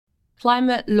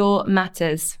Climate Law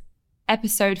Matters,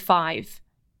 Episode 5,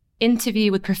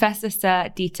 Interview with Professor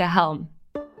Sir Dieter Helm.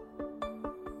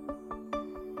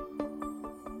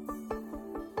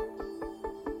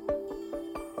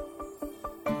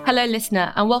 Hello,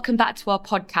 listener, and welcome back to our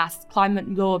podcast, Climate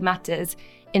Law Matters,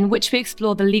 in which we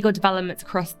explore the legal developments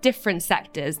across different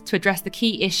sectors to address the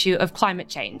key issue of climate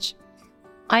change.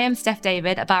 I am Steph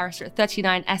David, a barrister at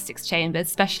 39 Essex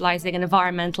Chambers, specialising in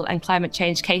environmental and climate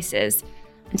change cases.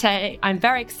 And today, I'm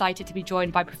very excited to be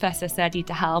joined by Professor Sir Dieter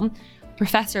Helm,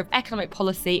 Professor of Economic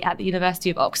Policy at the University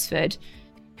of Oxford,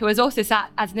 who has also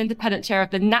sat as an independent chair of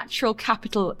the Natural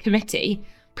Capital Committee,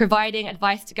 providing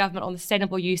advice to government on the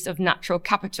sustainable use of natural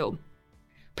capital.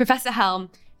 Professor Helm,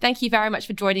 thank you very much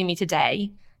for joining me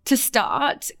today. To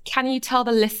start, can you tell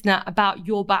the listener about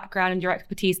your background and your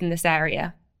expertise in this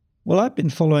area? Well, I've been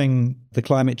following the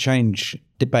climate change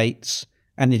debates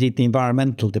and indeed the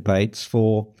environmental debates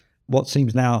for what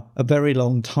seems now a very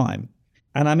long time.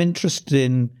 And I'm interested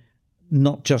in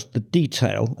not just the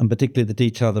detail, and particularly the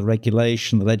detail of the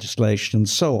regulation, the legislation and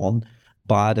so on,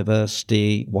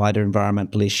 biodiversity, wider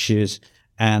environmental issues,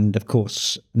 and of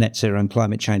course, net zero and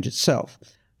climate change itself,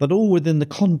 but all within the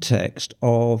context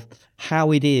of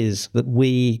how it is that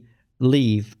we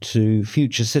leave to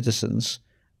future citizens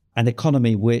an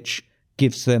economy which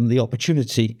gives them the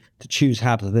opportunity to choose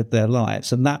how to live their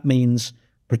lives. And that means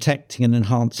protecting and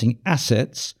enhancing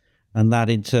assets, and that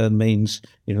in turn means,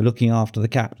 looking after the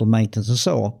capital maintenance and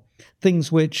so on.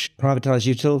 Things which privatised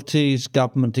utilities,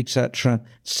 government, etc.,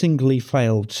 singly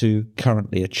fail to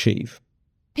currently achieve.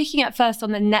 Picking up first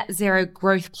on the net zero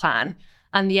growth plan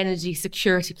and the energy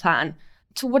security plan,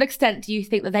 to what extent do you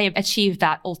think that they have achieved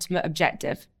that ultimate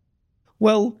objective?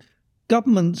 Well,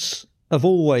 governments have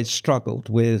always struggled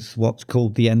with what's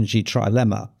called the energy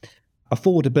trilemma: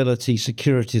 affordability,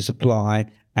 security of supply,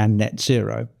 and net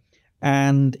zero.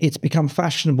 And it's become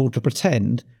fashionable to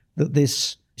pretend that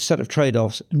this set of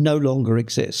trade-offs no longer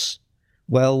exists.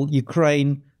 Well,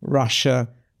 Ukraine, Russia,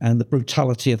 and the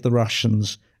brutality of the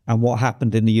Russians and what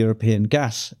happened in the European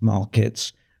gas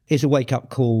markets is a wake-up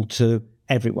call to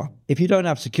everyone. If you don't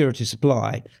have security of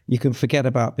supply, you can forget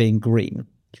about being green.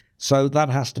 So that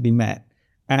has to be met.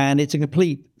 And it's a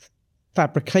complete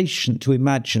fabrication to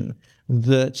imagine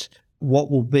that what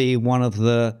will be one of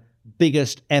the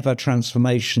biggest ever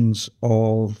transformations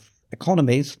of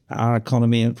economies, our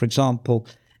economy, for example,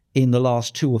 in the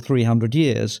last 200 or 300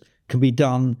 years, can be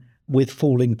done with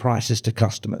falling prices to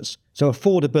customers. So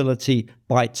affordability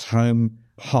bites home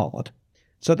hard.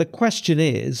 So the question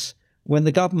is, when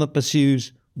the government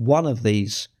pursues one of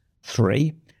these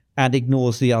three and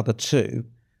ignores the other two,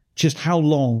 just how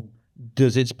long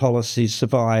does its policies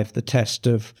survive the test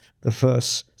of the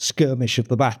first skirmish of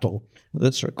the battle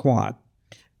that's required?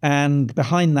 And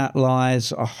behind that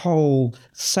lies a whole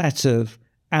set of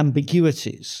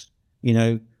ambiguities.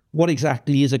 What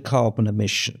exactly is a carbon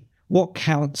emission? What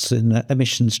counts in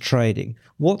emissions trading?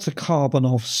 What's a carbon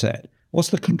offset? What's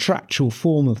the contractual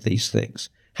form of these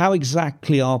things? How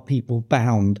exactly are people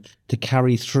bound to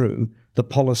carry through the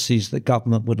policies that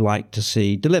government would like to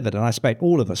see delivered? And I expect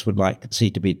all of us would like to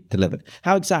see to be delivered.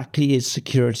 How exactly is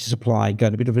security supply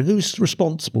going to be delivered? Who's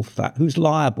responsible for that? Who's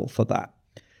liable for that?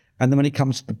 And then when it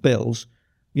comes to the bills,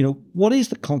 what is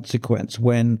the consequence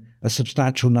when a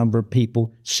substantial number of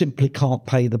people simply can't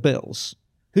pay the bills?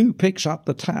 Who picks up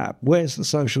the tab? Where's the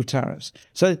social tariffs?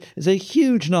 So there's a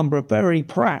huge number of very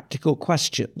practical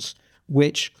questions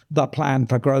which the plan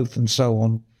for growth and so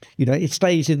on, it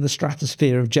stays in the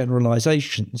stratosphere of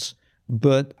generalizations.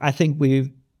 But I think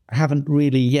we haven't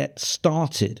really yet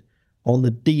started on the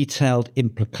detailed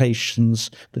implications,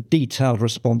 the detailed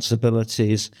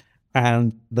responsibilities,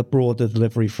 and the broader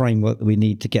delivery framework that we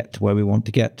need to get to where we want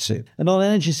to get to. And on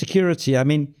energy security,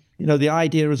 the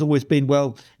idea has always been,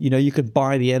 you can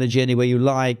buy the energy anywhere you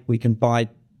like. We can buy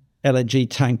LNG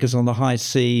tankers on the high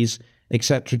seas, et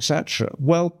cetera, et cetera.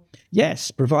 Well, yes,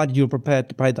 provided you're prepared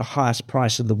to pay the highest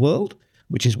price in the world,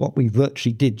 which is what we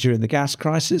virtually did during the gas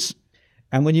crisis.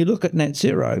 And when you look at net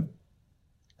zero,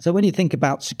 so when you think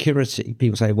about security,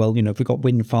 people say, if we've got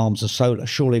wind farms or solar,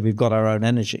 surely we've got our own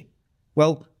energy.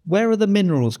 Well, where are the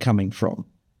minerals coming from?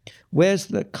 Where's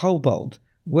the cobalt?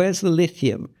 Where's the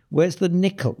lithium? Where's the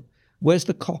nickel? Where's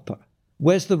the copper?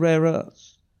 Where's the rare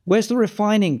earths? Where's the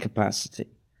refining capacity?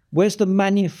 Where's the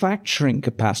manufacturing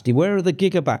capacity? Where are the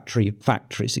gigabattery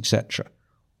factories, etc.?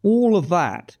 All of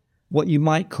that, what you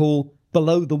might call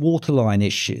below the waterline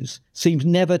issues, seems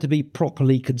never to be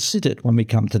properly considered when we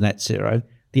come to net zero.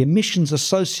 The emissions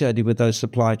associated with those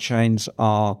supply chains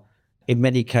are, in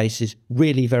many cases,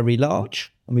 really very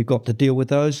large, and we've got to deal with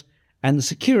those. And the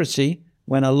security,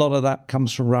 when a lot of that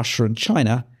comes from Russia and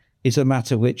China, is a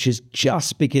matter which is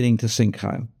just beginning to sink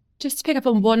home. Just to pick up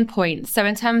on one point, so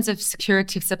in terms of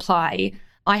security of supply,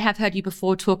 I have heard you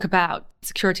before talk about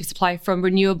security of supply from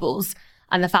renewables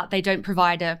and the fact they don't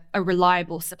provide a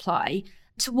reliable supply.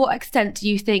 To what extent do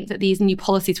you think that these new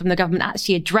policies from the government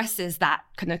actually addresses that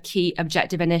kind of key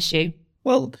objective and issue?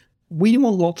 Well, we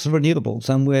want lots of renewables,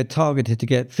 and we're targeted to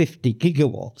get 50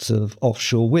 gigawatts of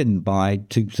offshore wind by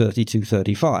 2030,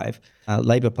 2035.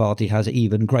 Labour Party has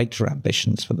even greater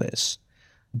ambitions for this.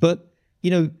 But,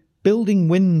 building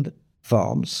wind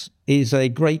farms is a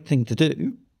great thing to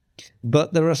do,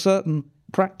 but there are certain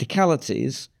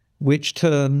practicalities which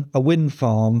turn a wind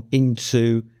farm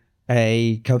into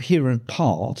a coherent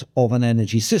part of an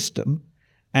energy system,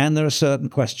 and there are certain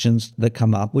questions that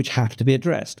come up which have to be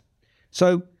addressed.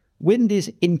 So wind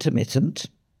is intermittent,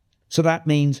 so that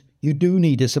means you do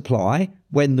need a supply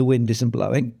when the wind isn't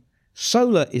blowing.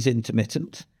 Solar is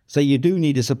intermittent, so you do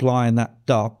need a supply in that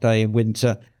dark day in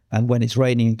winter and when it's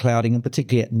raining and clouding, and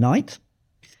particularly at night.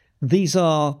 These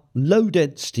are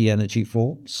low-density energy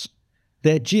forms.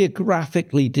 They're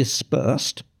geographically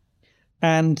dispersed.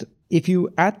 And if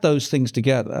you add those things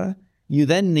together, you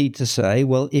then need to say,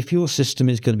 well, if your system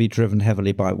is going to be driven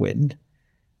heavily by wind,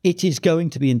 it is going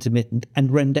to be intermittent and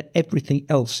render everything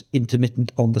else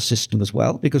intermittent on the system as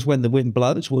well, because when the wind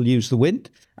blows, we'll use the wind.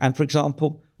 And for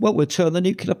example, we'll turn the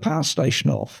nuclear power station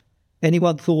off.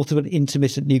 Anyone thought of an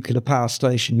intermittent nuclear power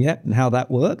station yet and how that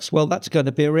works? Well, that's going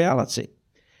to be a reality.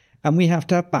 And we have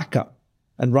to have backup.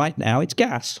 And right now it's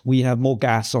gas. We have more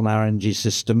gas on our energy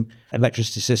system,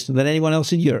 electricity system, than anyone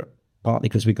else in Europe, partly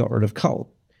because we got rid of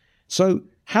coal. So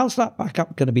how's that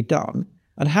backup going to be done?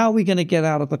 And how are we going to get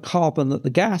out of the carbon that the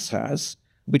gas has,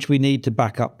 which we need to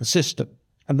back up the system?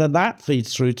 And then that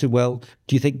feeds through to, well,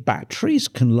 do you think batteries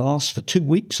can last for 2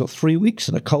 weeks or 3 weeks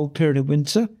in a cold period of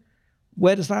winter?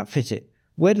 Where does that fit it?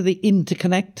 Where do the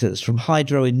interconnectors from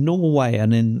hydro in Norway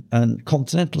and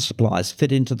continental supplies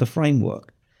fit into the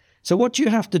framework? So what do you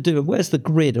have to do, and where's the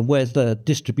grid and where's the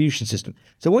distribution system?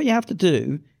 So what you have to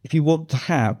do if you want to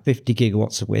have 50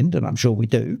 gigawatts of wind, and I'm sure we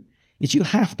do, is you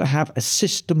have to have a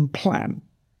system plan.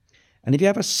 And if you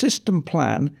have a system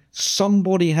plan,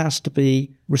 somebody has to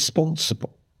be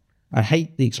responsible. I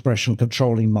hate the expression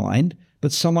controlling mind,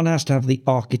 but someone has to have the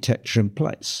architecture in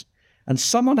place. And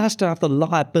someone has to have the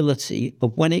liability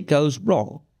of when it goes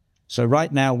wrong. So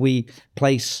right now we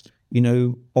place,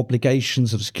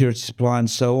 obligations of security supply and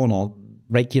so on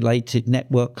regulated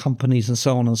network companies and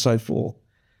so on and so forth.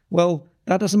 Well,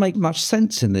 that doesn't make much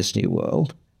sense in this new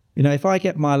world. If I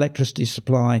get my electricity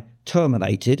supply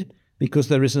terminated because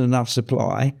there isn't enough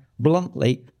supply,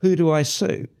 bluntly, who do I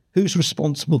sue? Who's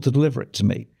responsible to deliver it to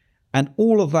me? And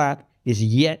all of that is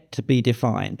yet to be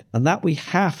defined. And that we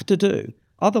have to do.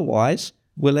 Otherwise,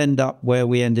 we'll end up where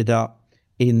we ended up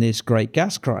in this great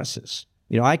gas crisis.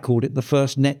 I called it the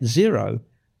first net zero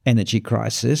energy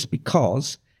crisis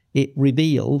because it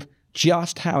revealed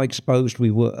just how exposed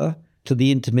we were to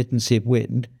the intermittency of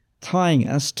wind, tying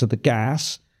us to the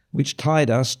gas, which tied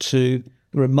us to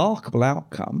the remarkable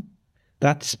outcome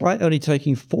that despite only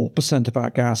taking 4% of our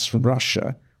gas from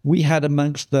Russia, we had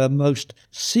amongst the most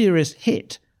serious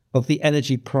hit of the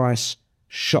energy price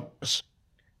shocks.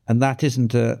 And that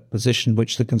isn't a position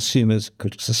which the consumers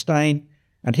could sustain.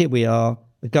 And here we are,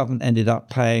 the government ended up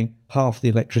paying half the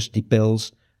electricity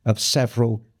bills of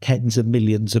several tens of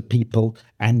millions of people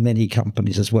and many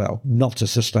companies as well. Not a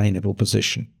sustainable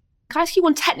position. Can I ask you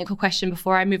one technical question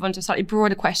before I move on to a slightly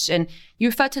broader question? You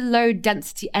refer to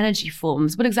low-density energy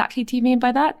forms. What exactly do you mean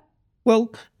by that?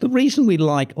 Well, the reason we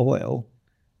like oil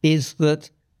is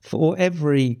that for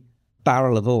every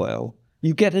barrel of oil,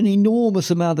 you get an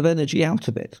enormous amount of energy out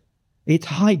of it. It's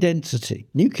high density.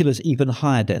 Nuclear is even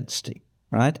higher density,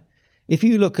 right? If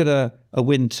you look at a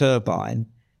wind turbine,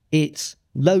 it's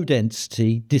low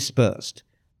density dispersed.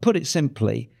 Put it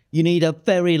simply, you need a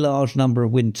very large number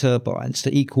of wind turbines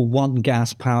to equal one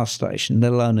gas power station,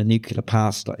 let alone a nuclear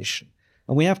power station.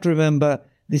 And we have to remember,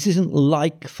 this isn't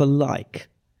like for like.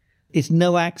 It's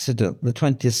no accident the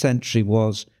 20th century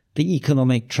was the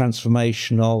economic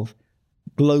transformation of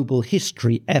global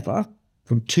history ever,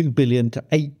 from 2 billion to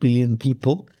 8 billion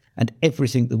people and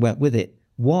everything that went with it.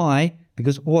 Why?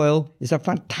 Because oil is a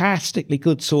fantastically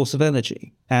good source of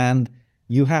energy, and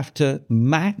you have to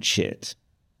match it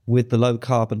with the low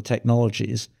carbon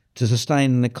technologies to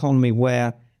sustain an economy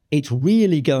where it's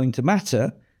really going to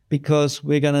matter, because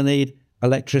we're going to need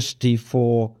electricity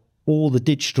for all the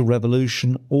digital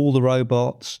revolution, all the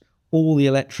robots, all the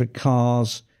electric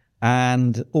cars,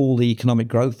 and all the economic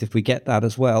growth, if we get that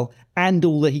as well, and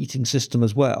all the heating system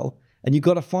as well. And you've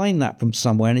got to find that from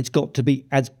somewhere, and it's got to be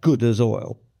as good as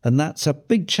oil. And that's a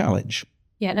big challenge.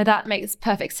 Yeah, no, that makes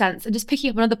perfect sense. And just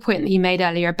picking up another point that you made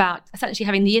earlier about essentially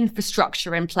having the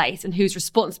infrastructure in place and who's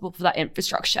responsible for that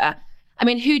infrastructure. I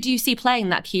mean, who do you see playing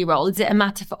that key role? Is it a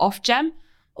matter for Ofgem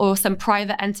or some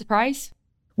private enterprise?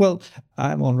 Well,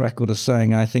 I'm on record as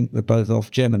saying I think that both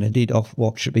Ofgem and indeed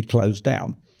Ofwat should be closed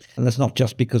down. And that's not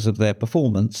just because of their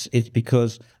performance, it's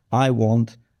because I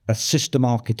want a system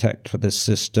architect for this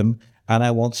system and I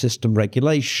want system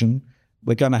regulation.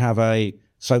 We're going to have a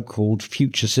so-called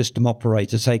future system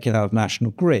operator taken out of National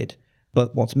Grid.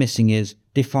 But what's missing is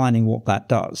defining what that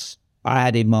does. I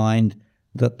had in mind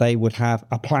that they would have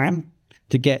a plan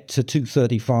to get to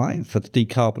 235 for the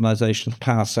decarbonisation of the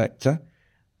power sector,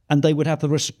 and they would have the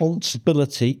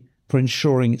responsibility for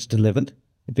ensuring it's delivered.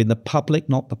 It'd be in the public,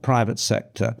 not the private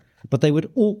sector, but they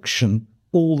would auction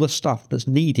all the stuff that's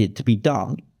needed to be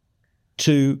done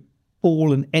to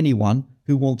all and anyone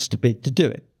who wants to bid to do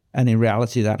it. And in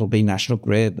reality, that'll be National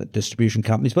Grid, the distribution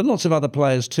companies, but lots of other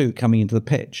players too coming into the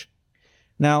pitch.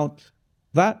 Now,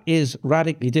 that is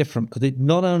radically different because it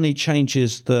not only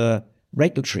changes the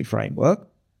regulatory framework,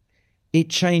 it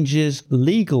changes the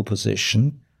legal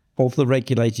position of the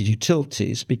regulated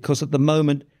utilities, because at the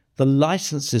moment, the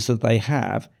licenses that they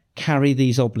have carry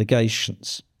these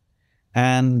obligations.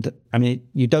 And I mean,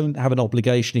 you don't have an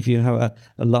obligation if you have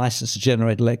a license to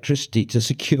generate electricity to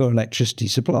secure electricity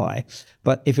supply.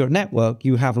 But if you're a network,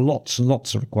 you have lots and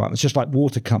lots of requirements, just like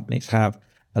water companies have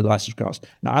a license requirements.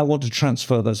 Now, I want to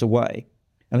transfer those away.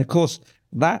 And of course,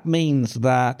 that means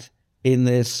that in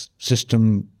this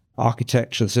system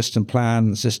architecture, system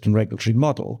plan, system regulatory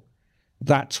model,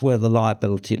 that's where the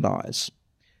liability lies.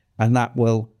 And that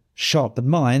will sharpen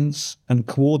minds and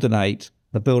coordinate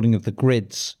the building of the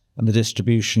grids and the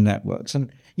distribution networks.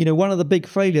 And, one of the big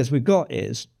failures we've got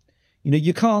is,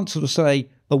 you can't sort of say,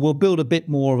 oh, we'll build a bit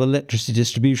more of an electricity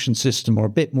distribution system or a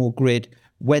bit more grid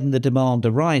when the demand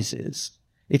arises.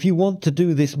 If you want to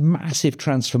do this massive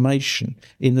transformation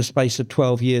in the space of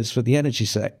 12 years for the energy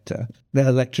sector, the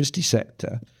electricity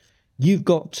sector, you've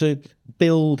got to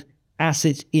build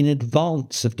assets in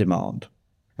advance of demand.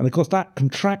 And of course, that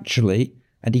contractually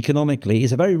and economically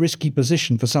is a very risky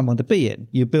position for someone to be in.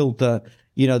 You build the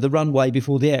runway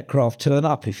before the aircraft turn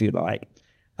up, if you like.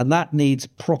 And that needs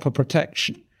proper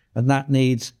protection. And that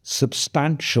needs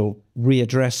substantial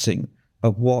readdressing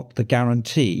of what the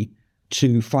guarantee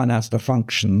to finance the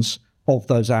functions of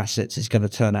those assets is going to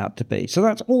turn out to be. So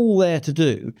that's all there to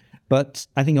do. But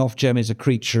I think Ofgem is a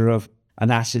creature of an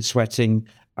asset sweating,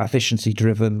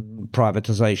 efficiency-driven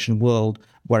privatization world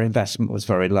where investment was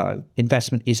very low.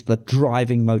 Investment is the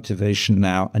driving motivation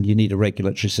now, and you need a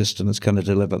regulatory system that's going to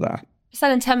deliver that. So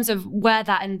in terms of where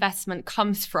that investment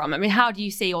comes from, I mean, how do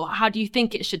you see or how do you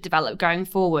think it should develop going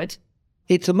forward?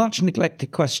 It's a much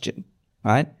neglected question,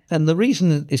 right? And the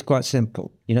reason is quite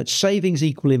simple. Savings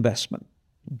equal investment,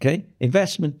 okay?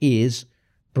 Investment is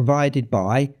provided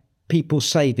by people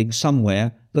saving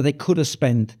somewhere that they could have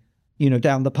spent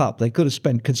down the pub. They could have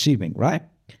spent consuming, right?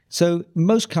 So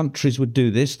most countries would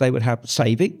do this. They would have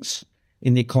savings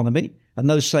in the economy, and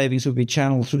those savings would be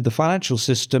channeled through the financial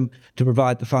system to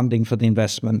provide the funding for the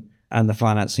investment and the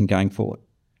financing going forward.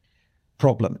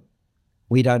 Problem,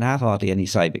 we don't have hardly any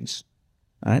savings,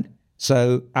 right?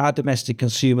 So our domestic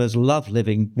consumers love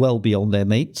living well beyond their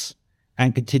means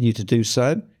and continue to do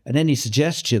so. And any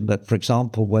suggestion that, for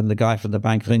example, when the guy from the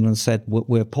Bank of England said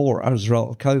we're poor as a result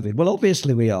of COVID, well,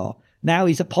 obviously we are. Now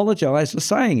he's apologised for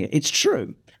saying it. It's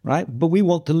true, right? But we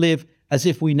want to live as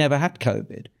if we never had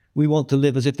COVID. We want to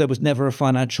live as if there was never a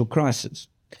financial crisis.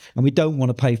 And we don't want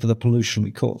to pay for the pollution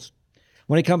we cause.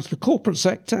 When it comes to the corporate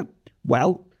sector,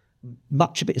 well,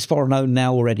 much of it is foreign owned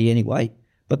now already anyway.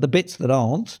 But the bits that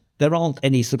aren't, there aren't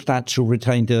any substantial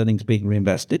retained earnings being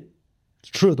reinvested. It's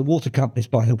true of the water companies,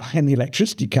 by the way, and the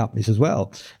electricity companies as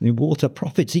well. I mean, water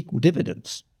profits equal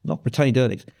dividends, not retained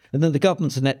earnings. And then the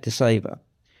government's a net saver.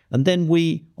 And then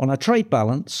we, on our trade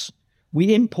balance,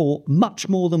 we import much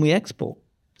more than we export.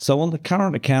 So on the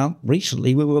current account,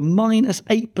 recently, we were minus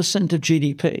 8% of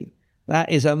GDP.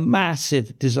 That is a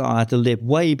massive desire to live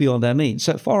way beyond our means.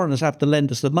 So foreigners have to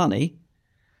lend us the money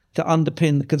to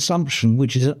underpin the consumption,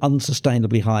 which is at an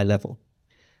unsustainably high level.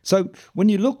 So when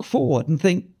you look forward and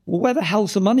think, well, where the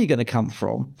hell's the money going to come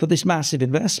from for this massive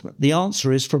investment? The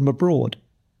answer is from abroad.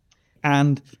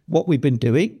 And what we've been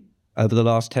doing over the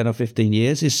last 10 or 15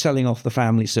 years is selling off the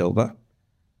family silver.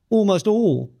 Almost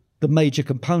all the major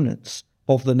components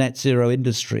of the net zero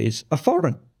industries are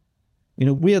foreign.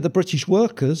 We are the British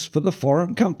workers for the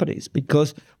foreign companies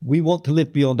because we want to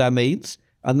live beyond our means,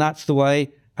 and that's the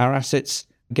way our assets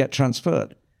get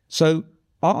transferred. So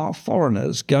are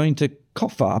foreigners going to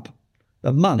cough up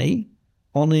the money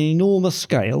on an enormous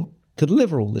scale to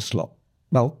deliver all this lot?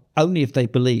 Well, only if they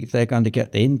believe they're going to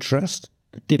get the interest,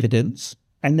 the dividends,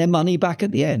 and their money back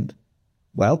at the end.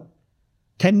 Well,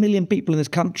 10 million people in this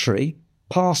country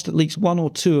passed at least one or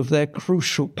two of their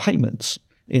crucial payments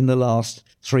in the last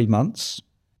 3 months,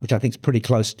 which I think is pretty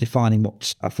close to defining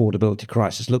what affordability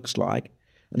crisis looks like.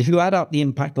 And if you add up the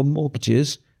impact on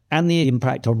mortgages and the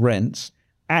impact on rents,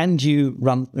 and you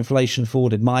run inflation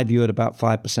forward, in my view, at about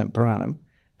 5% per annum,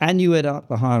 and you add up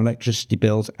the higher electricity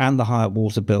bills and the higher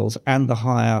water bills and the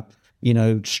higher,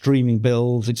 streaming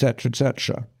bills,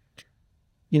 etc.,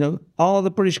 are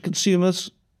the British consumers,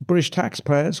 British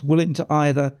taxpayers willing to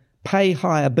either pay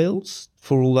higher bills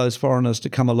for all those foreigners to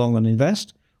come along and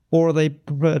invest, or are they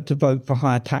prepared to vote for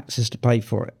higher taxes to pay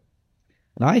for it?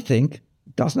 And I think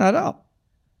it doesn't add up.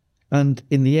 And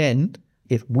in the end,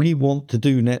 if we want to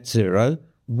do net zero,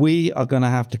 we are going to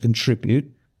have to contribute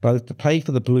both to pay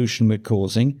for the pollution we're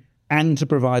causing and to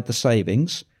provide the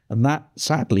savings. And that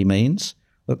sadly means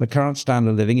that the current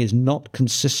standard of living is not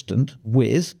consistent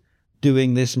with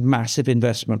doing this massive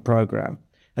investment program.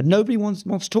 And nobody wants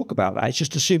to talk about that. It's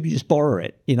just assume you just borrow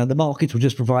it. The markets will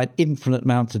just provide infinite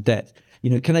amounts of debt.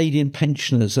 Canadian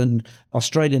pensioners and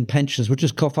Australian pensioners will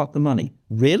just cough up the money.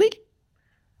 Really?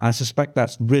 I suspect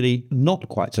that's really not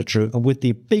quite so true. And with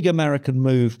the big American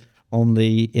move on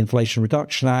the Inflation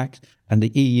Reduction Act and the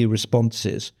EU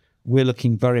responses, we're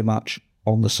looking very much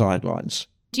on the sidelines.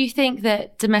 Do you think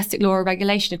that domestic law or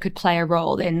regulation could play a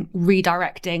role in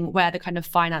redirecting where the kind of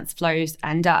finance flows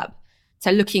end up?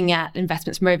 So looking at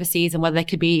investments from overseas and whether they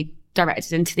could be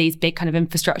directed into these big kind of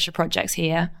infrastructure projects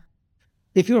here?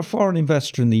 If you're a foreign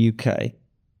investor in the UK,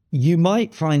 you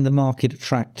might find the market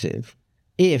attractive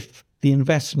if the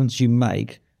investments you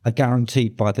make are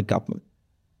guaranteed by the government.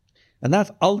 And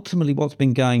that's ultimately what's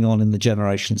been going on in the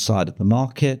generation side of the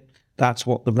market. That's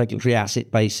what the regulatory asset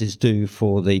bases do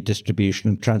for the distribution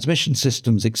and transmission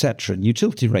systems, etc., and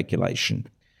utility regulation.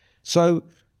 So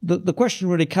the question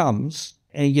really comes,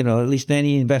 at least in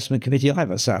any investment committee I've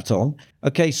ever sat on,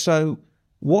 okay, so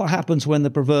what happens when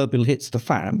the proverbial hits the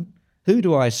fan? Who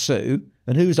do I sue?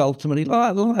 And who's ultimately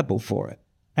liable for it?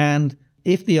 And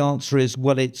if the answer is,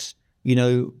 well, it's,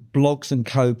 Blogs and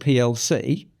Co.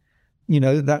 PLC,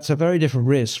 that's a very different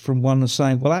risk from one of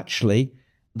saying, well, actually,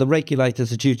 the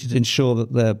regulators are due to ensure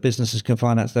that their businesses can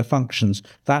finance their functions.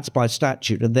 That's by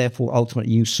statute, and therefore,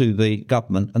 ultimately, you sue the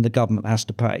government, and the government has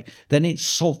to pay. Then it's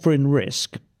sovereign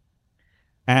risk,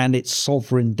 and it's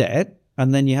sovereign debt,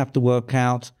 and then you have to work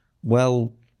out,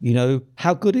 well,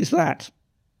 how good is that,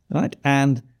 right?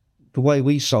 And the way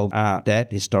we solve our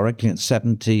debt historically in the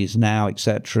 70s now,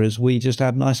 etc., is we just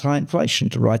have nice high inflation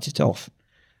to write it off.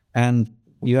 And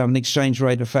you have an exchange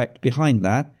rate effect behind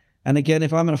that. And again,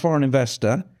 if I'm a foreign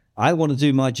investor, I want to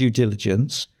do my due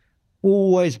diligence,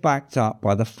 always backed up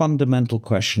by the fundamental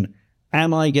question,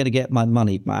 am I going to get my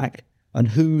money back? And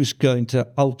who's going to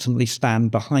ultimately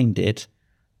stand behind it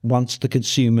once the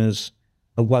consumers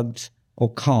won't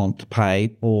or can't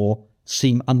pay or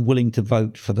seem unwilling to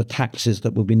vote for the taxes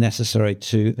that will be necessary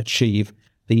to achieve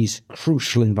these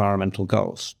crucial environmental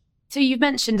goals? So you've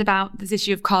mentioned about this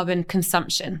issue of carbon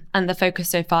consumption, and the focus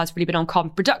so far has really been on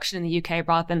carbon production in the UK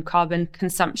rather than carbon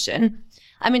consumption.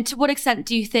 I mean, to what extent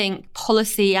do you think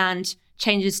policy and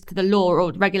changes to the law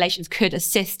or regulations could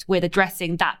assist with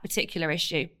addressing that particular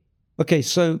issue? Okay,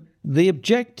 so the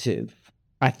objective,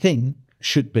 I think,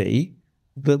 should be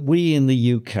that we in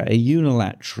the UK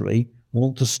unilaterally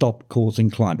want to stop causing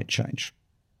climate change.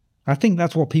 I think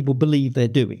that's what people believe they're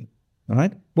doing,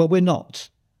 right? Well, we're not.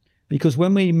 Because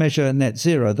when we measure net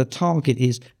zero, the target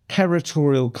is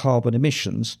territorial carbon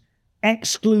emissions,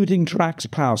 excluding Drax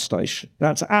Power Station.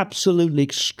 That's absolutely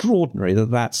extraordinary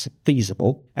that that's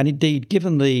feasible. And indeed,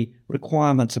 given the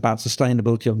requirements about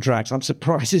sustainability on Drax, I'm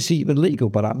surprised it's even legal,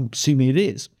 but I'm assuming it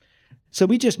is. So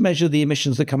we just measure the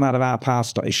emissions that come out of our power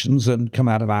stations and come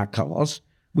out of our cars.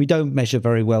 We don't measure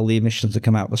very well the emissions that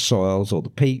come out of the soils or the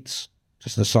peats.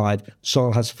 Just an aside,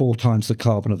 soil has 4 times the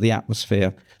carbon of the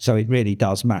atmosphere, so it really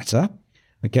does matter,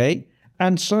 okay?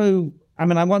 And so,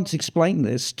 I once explained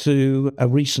this to a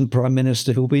recent Prime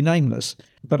Minister who will be nameless,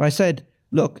 but I said,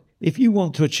 look, if you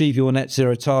want to achieve your net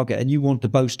zero target and you want to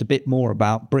boast a bit more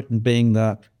about Britain being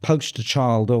the poster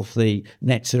child of the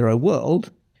net zero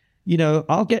world,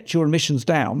 I'll get your emissions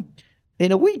down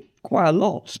in a week, quite a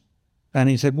lot. And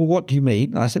he said, well, what do you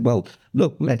mean? And I said, well,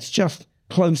 look, let's just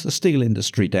close the steel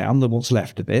industry down, what's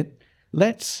left of it.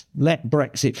 Let's let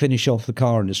Brexit finish off the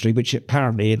car industry, which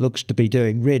apparently it looks to be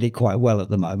doing really quite well at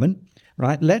the moment,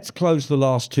 right? Let's close the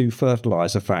last 2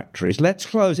 fertiliser factories. Let's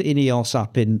close INEOS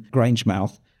up in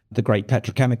Grangemouth, the great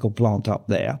petrochemical plant up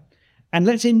there. And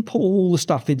let's import all the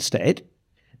stuff instead.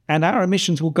 and our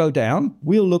emissions will go down,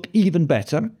 we'll look even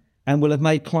better, and we'll have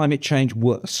made climate change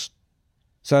worse.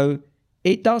 So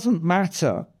it doesn't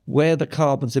matter where the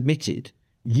carbon's emitted.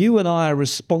 You and I are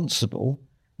responsible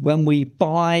when we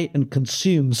buy and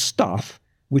consume stuff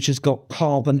which has got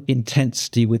carbon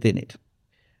intensity within it.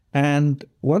 And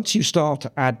once you start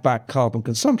to add back carbon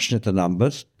consumption to the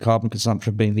numbers, carbon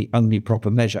consumption being the only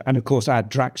proper measure, and of course add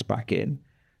DRACs back in,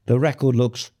 the record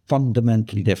looks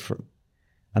fundamentally different.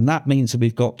 And that means that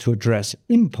we've got to address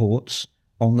imports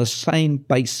on the same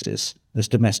basis as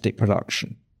domestic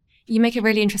production. You make a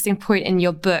really interesting point in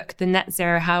your book, The Net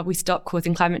Zero, How We Stop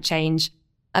Causing Climate Change,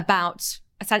 about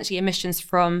essentially emissions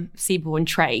from seaborne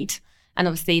trade and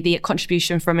obviously the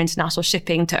contribution from international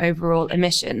shipping to overall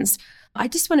emissions. I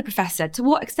just wonder, Professor, to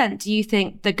what extent do you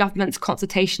think the government's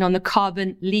consultation on the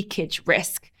carbon leakage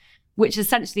risk, which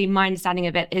essentially my understanding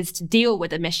of it is to deal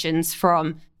with emissions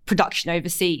from production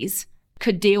overseas,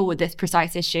 could deal with this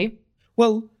precise issue?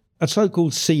 Well, a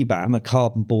so-called CBAM, a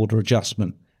carbon border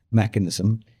adjustment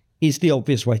mechanism, is the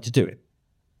obvious way to do it.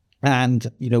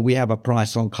 And, we have a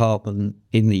price on carbon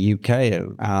in the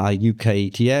UK, our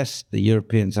UK ETS, the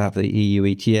Europeans have the EU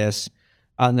ETS,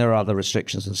 and there are other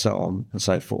restrictions and so on and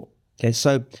so forth. Okay,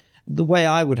 so the way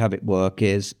I would have it work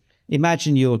is,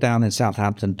 imagine you're down in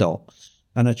Southampton docks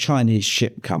and a Chinese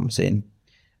ship comes in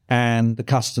and the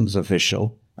customs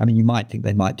official, you might think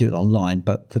they might do it online,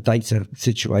 but the data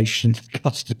situation,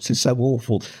 customs is so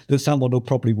awful that someone will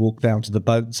probably walk down to the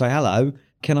boat and say, hello,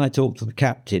 can I talk to the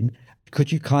captain?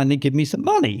 Could you kindly give me some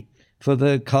money for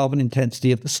the carbon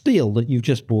intensity of the steel that you've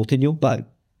just bought in your boat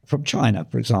from China,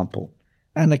 for example?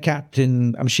 And the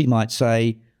captain, she might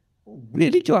say,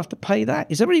 really, do I have to pay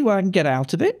that? Is there any way I can get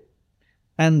out of it?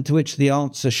 And to which the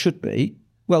answer should be,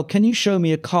 well, can you show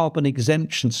me a carbon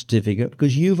exemption certificate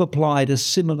because you've applied a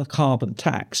similar carbon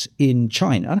tax in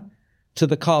China to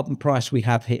the carbon price we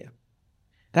have here?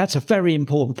 That's a very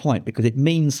important point because it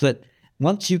means that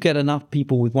once you get enough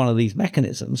people with one of these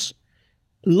mechanisms,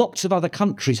 lots of other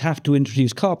countries have to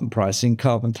introduce carbon pricing,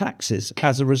 carbon taxes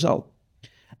as a result.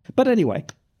 But anyway,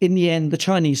 in the end, the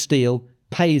Chinese steel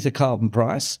pays a carbon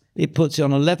price. It puts it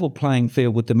on a level playing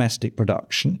field with domestic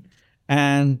production.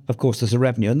 And of course, there's a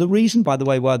revenue. And the reason, by the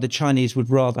way, why the Chinese would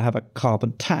rather have a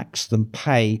carbon tax than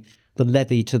pay the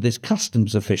levy to this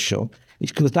customs official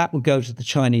is because that would go to the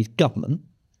Chinese government.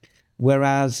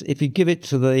 Whereas if you give it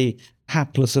to the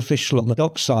hapless official on the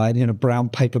dockside in a brown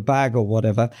paper bag or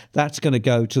whatever, that's going to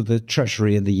go to the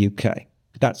Treasury in the UK.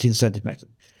 That's the incentive mechanism.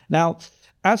 Now,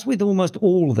 as with almost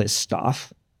all of this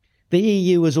stuff, the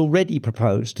EU has already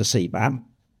proposed a CBAM,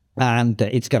 and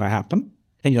it's going to happen.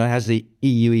 And, it has the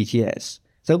EU ETS.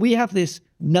 So we have this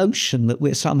notion that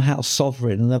we're somehow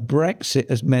sovereign, and that Brexit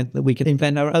has meant that we can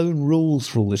invent our own rules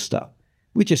for all this stuff.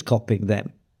 We're just copying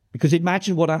them. Because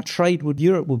imagine what our trade with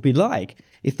Europe would be like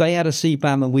if they had a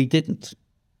CBAM and we didn't.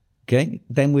 Okay,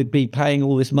 then we'd be paying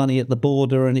all this money at the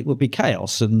border and it would be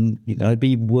chaos, and it'd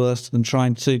be worse than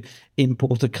trying to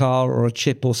import a car or a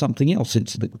chip or something else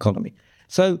into the economy.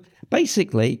 So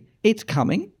basically, it's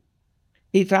coming.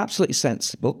 It's absolutely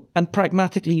sensible. And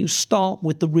pragmatically, you start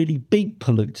with the really big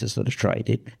polluters that are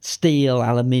traded: steel,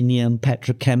 aluminium,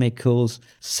 petrochemicals,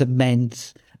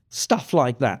 cement, stuff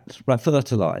like that, right?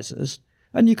 Fertilizers.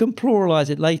 And you can pluralize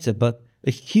it later, but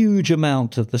a huge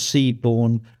amount of the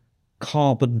seaborne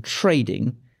carbon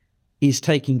trading is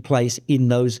taking place in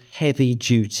those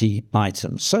heavy-duty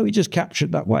items. So we just capture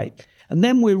it that way. And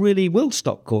then we really will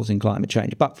stop causing climate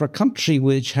change. But for a country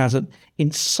which has an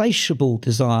insatiable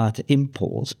desire to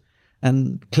import,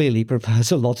 and clearly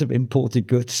prefers a lot of imported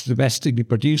goods to domestically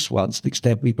produced ones to the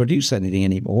extent we produce anything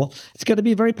anymore, it's going to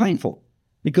be very painful.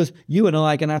 Because you and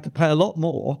I are going to have to pay a lot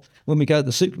more when we go to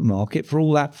the supermarket for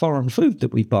all that foreign food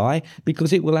that we buy,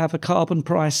 because it will have a carbon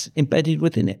price embedded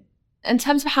within it. In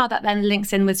terms of how that then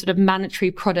links in with sort of mandatory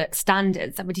product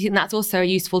standards, do you think that's also a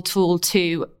useful tool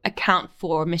to account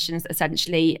for emissions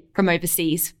essentially from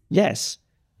overseas? Yes,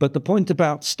 but the point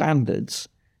about standards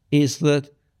is that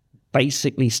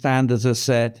basically standards are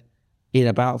set in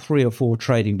about 3 or 4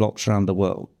 trading blocks around the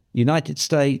world. United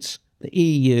States, the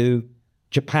EU,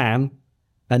 Japan,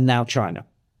 and now China,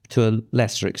 to a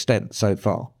lesser extent so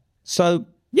far. So,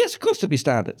 yes, of course there'll be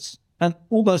standards. And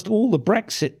almost all the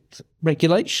Brexit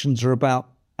regulations are about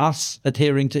us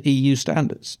adhering to EU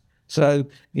standards. So,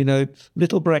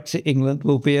 little Brexit England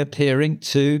will be adhering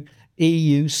to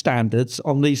EU standards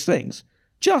on these things.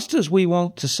 Just as we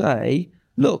want to say,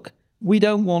 look, we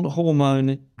don't want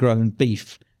hormone-grown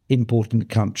beef imported in the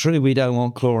country. We don't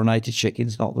want chlorinated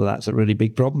chickens. Not that that's a really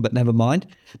big problem, but never mind.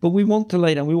 But we want to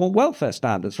lay down, we want welfare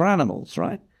standards for animals,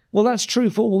 right? Well, that's true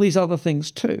for all these other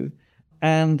things too.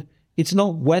 And it's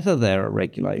not whether there are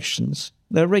regulations.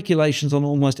 There are regulations on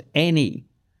almost any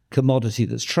commodity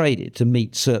that's traded to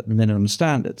meet certain minimum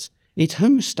standards. It's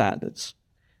whose standards?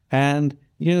 And,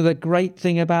 the great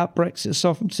thing about Brexit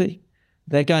sovereignty,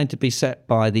 they're going to be set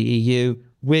by the EU.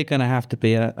 We're going to have to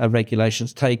be a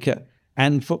regulations taker.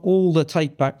 And for all the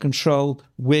take-back control,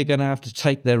 we're going to have to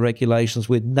take their regulations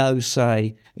with no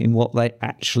say in what they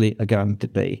actually are going to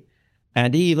be.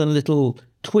 And even little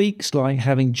tweaks like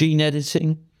having gene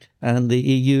editing and the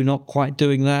EU not quite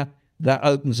doing that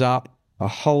opens up a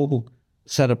whole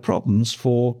set of problems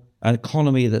for an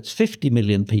economy that's 50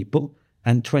 million people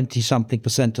and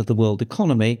 20-something% of the world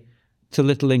economy to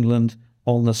little England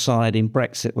on the side in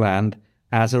Brexit land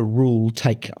as a rule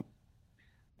taker.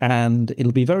 And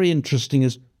it'll be very interesting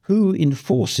as who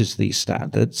enforces these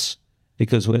standards,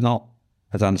 because we're not,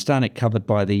 as I understand it, covered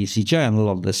by the ECJ on a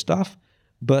lot of this stuff.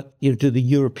 But do the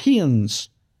Europeans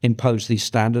impose these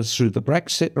standards through the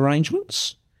Brexit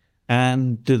arrangements?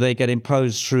 And do they get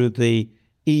imposed through the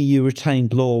EU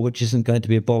retained law, which isn't going to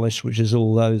be abolished, which is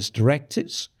all those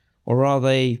directives? Or are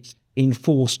they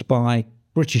enforced by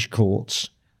British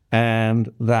courts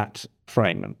and that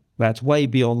framing? That's way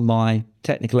beyond my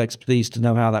technical expertise to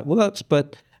know how that works,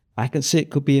 but I can see it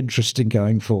could be interesting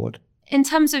going forward. In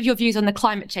terms of your views on the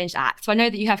Climate Change Act, so I know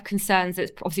that you have concerns that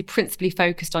it's obviously principally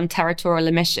focused on territorial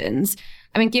emissions.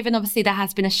 I mean, given obviously there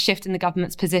has been a shift in the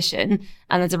government's position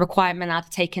and there's a requirement now to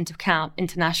take into account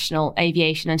international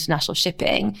aviation, international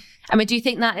shipping, I mean, do you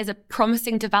think that is a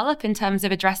promising develop in terms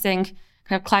of addressing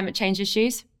kind of climate change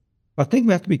issues? I think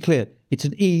we have to be clear. It's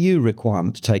an EU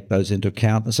requirement to take those into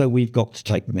account, and so we've got to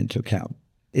take them into account.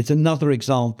 It's another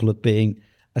example of being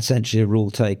essentially a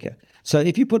rule taker. So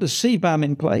if you put a CBAM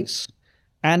in place,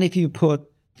 and if you put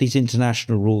these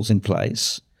international rules in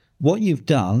place, what you've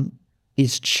done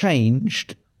is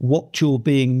changed what you're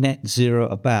being net zero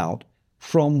about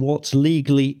from what's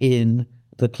legally in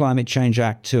the Climate Change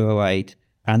Act 208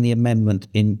 and the amendment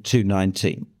in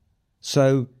 219.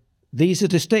 So these are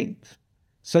distinct.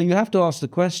 So you have to ask the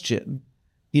question,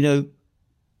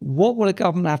 what would a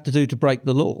government have to do to break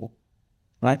the law?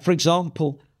 Right? For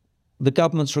example, the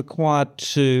government's required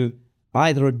to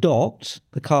either adopt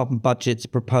the carbon budgets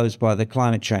proposed by the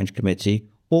Climate Change Committee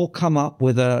or come up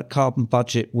with a carbon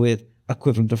budget with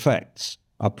equivalent effects,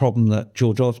 a problem that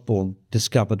George Osborne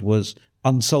discovered was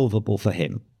unsolvable for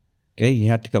him. Okay, he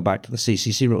had to go back to the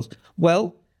CCC rules.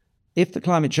 Well, if the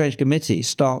Climate Change Committee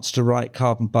starts to write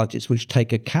carbon budgets which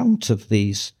take account of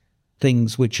these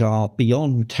things which are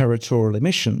beyond territorial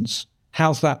emissions,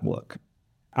 how's that work?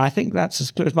 I think that's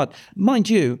as clear as mud. Mind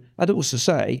you, I'd also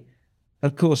say,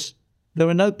 of course, there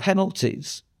are no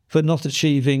penalties for not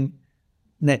achieving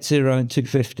net zero in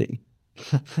 2050.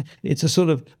 It's a sort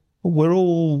of, we're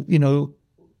all,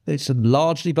 it's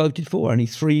largely voted for. Only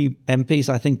 3 MPs,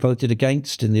 I think, voted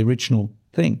against in the original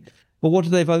thing. But what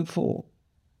did they vote for?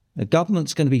 The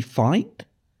government's going to be fined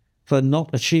for not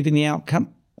achieving the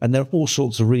outcome. And there are all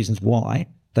sorts of reasons why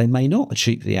they may not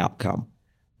achieve the outcome.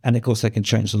 And of course, they can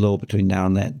change the law between now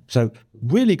and then. So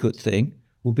really good thing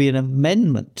will be an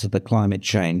amendment to the Climate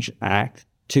Change Act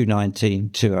 219,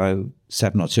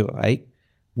 207 or 208,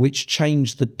 which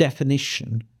changed the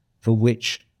definition for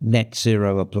which net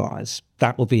zero applies.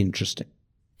 That will be interesting.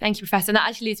 Thank you, Professor. And that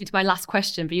actually leads me to my last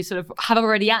question, but you sort of have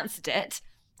already answered it.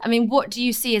 I mean, what do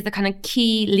you see as the kind of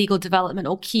key legal development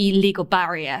or key legal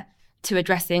barrier to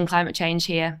addressing climate change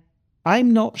here?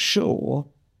 I'm not sure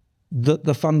that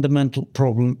the fundamental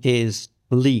problem is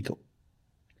legal.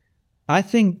 I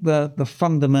think the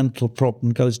fundamental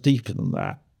problem goes deeper than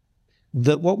that.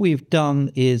 That what we've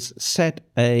done is set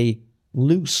a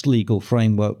loose legal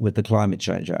framework with the Climate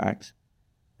Change Act,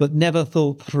 but never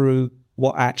thought through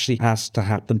what actually has to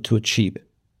happen to achieve it.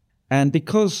 And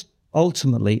because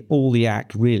ultimately all the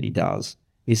Act really does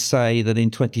is say that in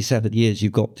 27 years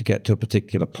you've got to get to a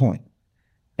particular point,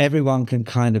 everyone can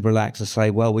kind of relax and say,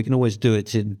 well, we can always do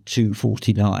it in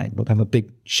 249. We'll have a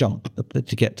big jump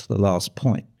to get to the last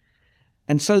point.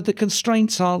 And so the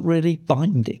constraints aren't really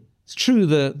binding. It's true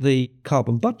that the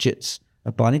carbon budgets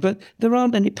are binding, but there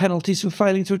aren't any penalties for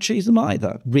failing to achieve them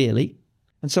either, really.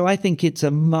 And so I think it's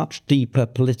a much deeper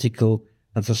political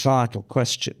and societal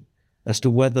question as to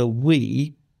whether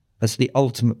we, as the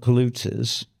ultimate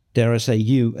polluters, dare I say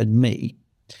you and me,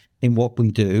 in what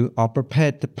we do, are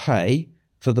prepared to pay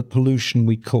for the pollution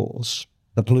we cause,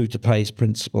 the polluter pays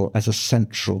principle as a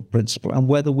central principle, and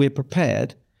whether we're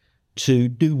prepared to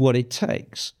do what it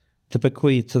takes to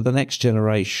bequeath to the next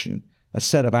generation a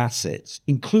set of assets,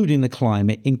 including the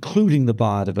climate, including the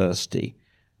biodiversity,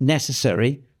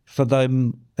 necessary for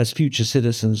them as future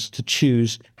citizens to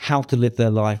choose how to live their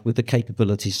life with the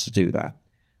capabilities to do that.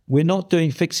 We're not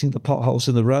fixing the potholes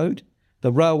in the road.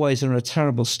 The railways are in a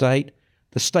terrible state.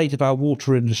 The state of our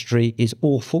water industry is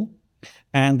awful.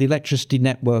 And the electricity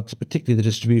networks, particularly the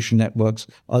distribution networks,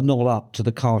 are not up to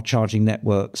the car charging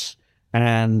networks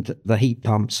and the heat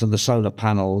pumps and the solar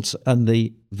panels and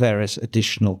the various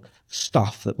additional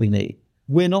stuff that we need.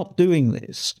 We're not doing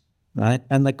this, right?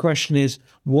 And the question is,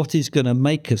 what is going to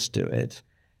make us do it?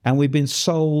 And we've been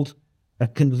sold a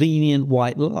convenient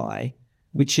white lie,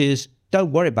 which is,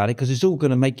 don't worry about it because it's all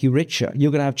going to make you richer.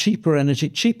 You're going to have cheaper energy,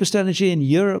 cheapest energy in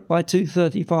Europe by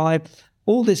 2035,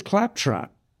 all this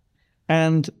claptrap.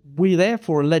 And we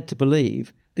therefore are led to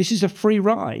believe this is a free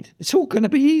ride. It's all going to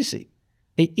be easy.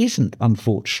 It isn't,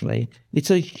 unfortunately.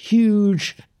 It's a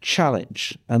huge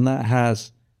challenge, and that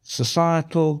has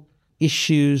societal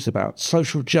issues about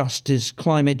social justice,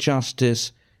 climate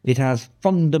justice. It has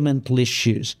fundamental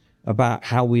issues about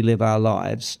how we live our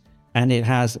lives, and it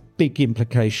has big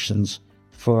implications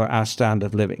for our standard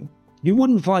of living. You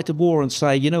wouldn't fight a war and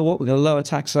say, you know what, we're going to lower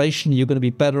taxation, you're going to be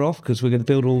better off because we're going to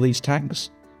build all these tanks.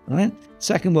 Right?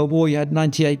 Second World War, you had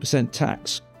 98%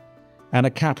 tax, and a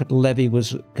capital levy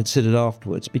was considered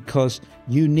afterwards because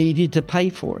you needed to pay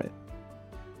for it.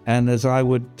 And as I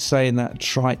would say in that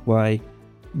trite way,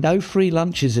 no free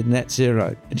lunches in net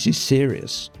zero. This is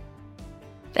serious.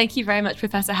 Thank you very much,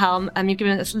 Professor Helm. You've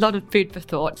given us a lot of food for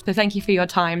thought, so thank you for your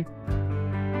time.